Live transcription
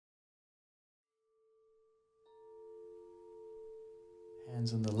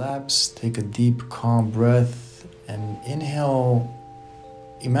Hands on the laps, take a deep, calm breath and inhale.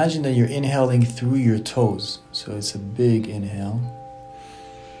 Imagine that you're inhaling through your toes. So it's a big inhale.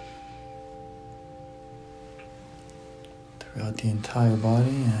 Throughout the entire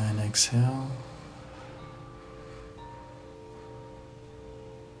body, and exhale.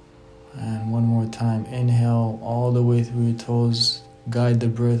 And one more time, inhale all the way through your toes. Guide the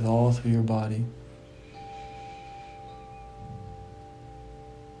breath all through your body.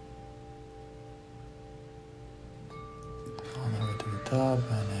 All the way to the top,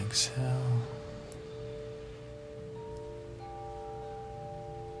 and exhale.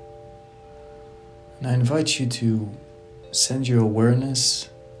 And I invite you to send your awareness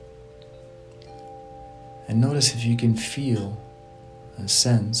and notice if you can feel and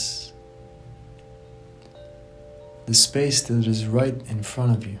sense the space that is right in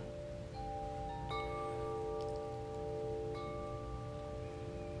front of you.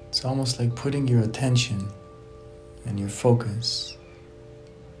 It's almost like putting your attention and your focus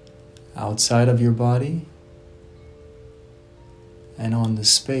outside of your body and on the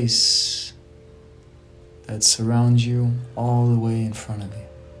space that surrounds you all the way in front of you.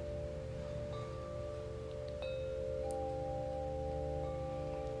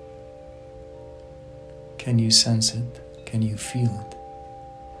 Can you sense it? Can you feel it?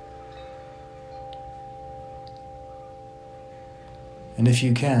 And if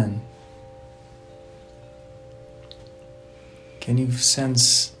you can you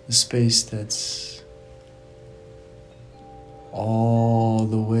sense the space that's all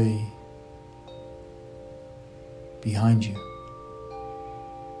the way behind you?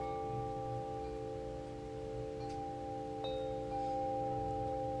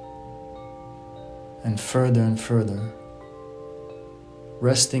 And further,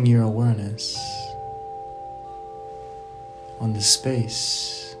 resting your awareness on the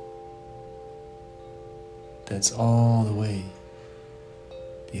space that's all the way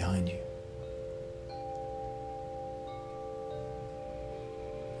behind you.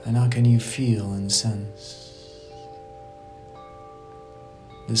 And how can you feel and sense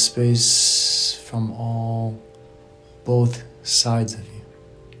the space from both sides of you,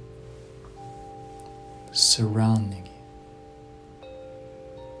 surrounding you?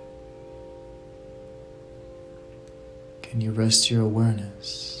 Can you rest your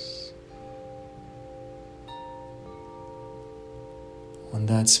awareness on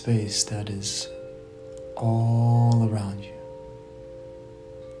that space that is all around you?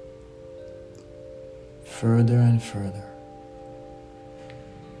 Further and further,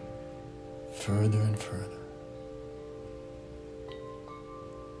 further and further.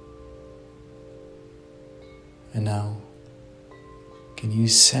 And now, can you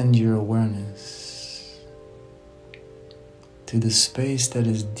send your awareness to the space that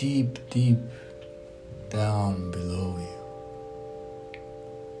is deep, deep down below you,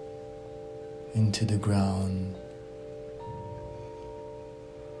 into the ground,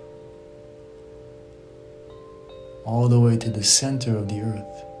 all the way to the center of the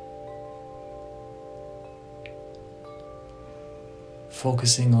earth,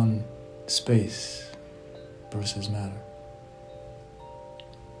 focusing on space versus matter,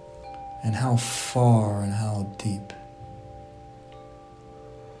 and how far and how deep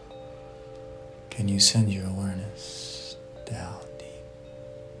can you send your awareness down deep?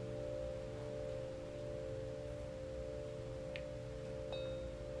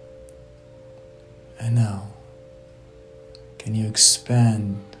 And now, can you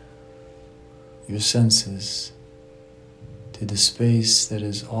expand your senses to the space that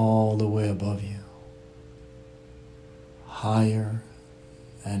is all the way above you? Higher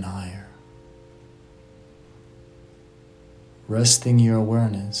and higher. Resting your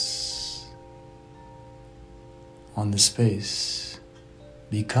awareness on the space,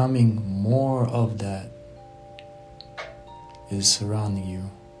 becoming more of that is surrounding you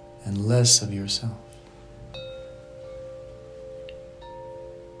and less of yourself.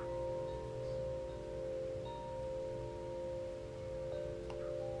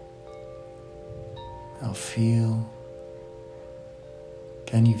 Now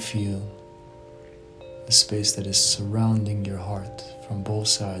can you feel the space that is surrounding your heart from both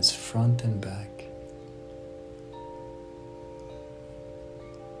sides, front and back?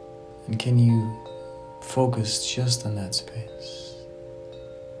 And can you focus just on that space?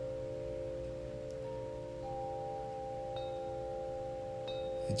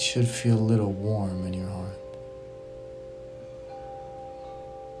 It should feel a little warm in your heart.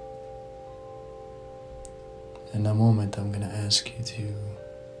 In a moment, I'm going to ask you to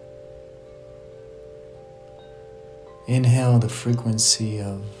Inhale the frequency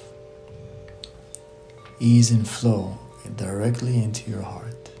of ease and flow directly into your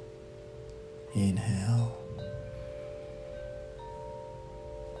heart. Inhale.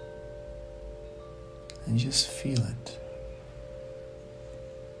 And just feel it.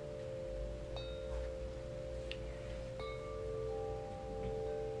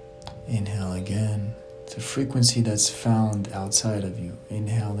 Inhale again. It's a frequency that's found outside of you.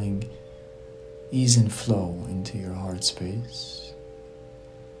 Inhaling ease and flow into your heart space.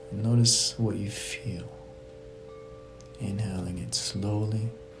 And notice what you feel. Inhaling it slowly.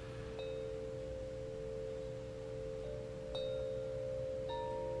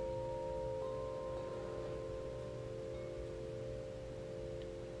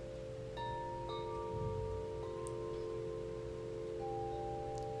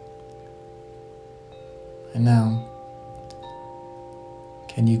 And now,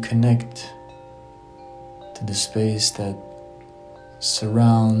 can you connect to the space that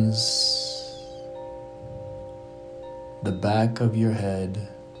surrounds the back of your head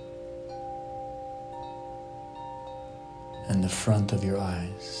and the front of your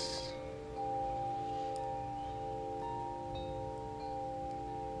eyes?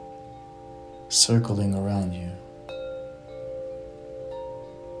 Circling around you.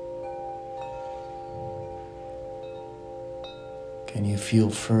 Can you feel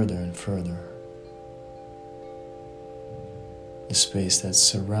further and further the space that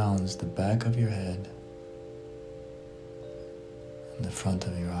surrounds the back of your head and the front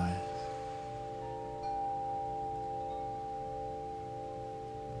of your eyes?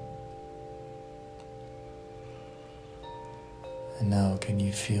 And now can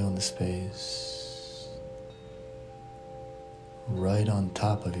you feel the space right on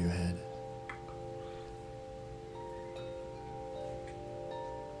top of your head?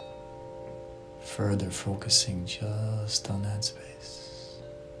 Further focusing just on that space.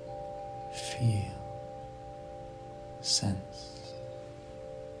 Feel, sense.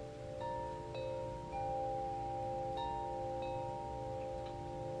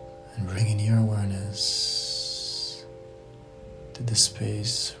 And bringing your awareness to the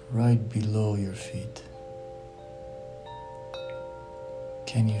space right below your feet.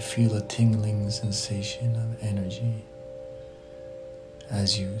 Can you feel a tingling sensation of energy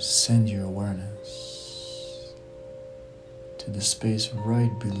as you send your awareness to the space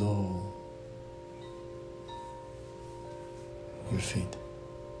right below your feet?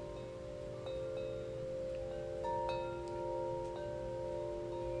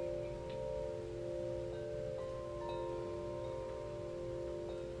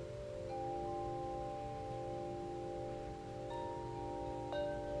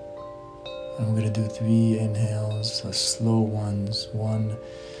 I'm going to do 3 inhales, slow ones. 1,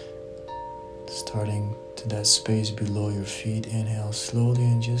 starting to that space below your feet. Inhale slowly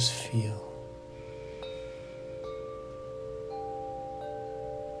and just feel.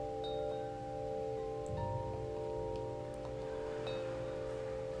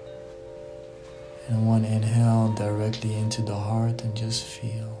 And 1 inhale directly into the heart and just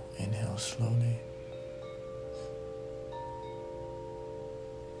feel. Inhale slowly.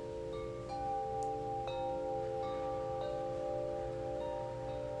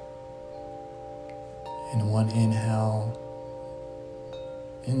 And 1 inhale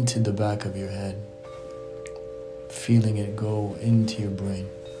into the back of your head, feeling it go into your brain.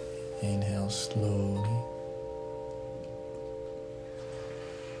 Inhale slowly.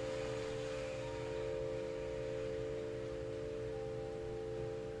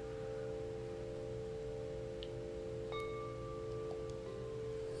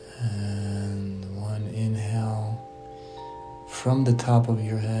 And 1 inhale from the top of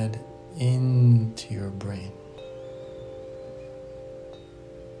your head into your brain.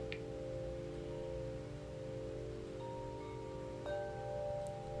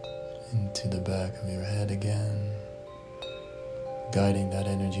 Into the back of your head again, guiding that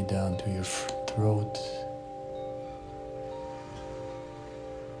energy down to your throat,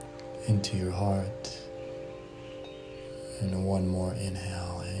 into your heart, and 1 more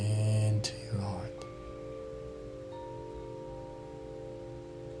inhale into your heart.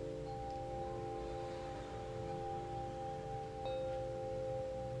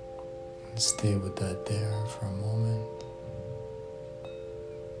 Stay with that there for a moment.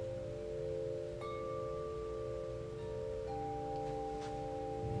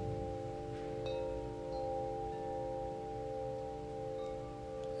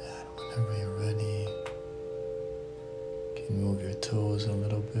 And whenever you're ready, you can move your toes a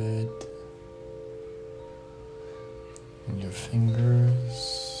little bit and your fingers,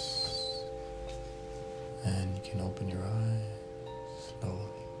 and you can open your eyes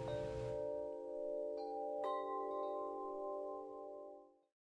slowly.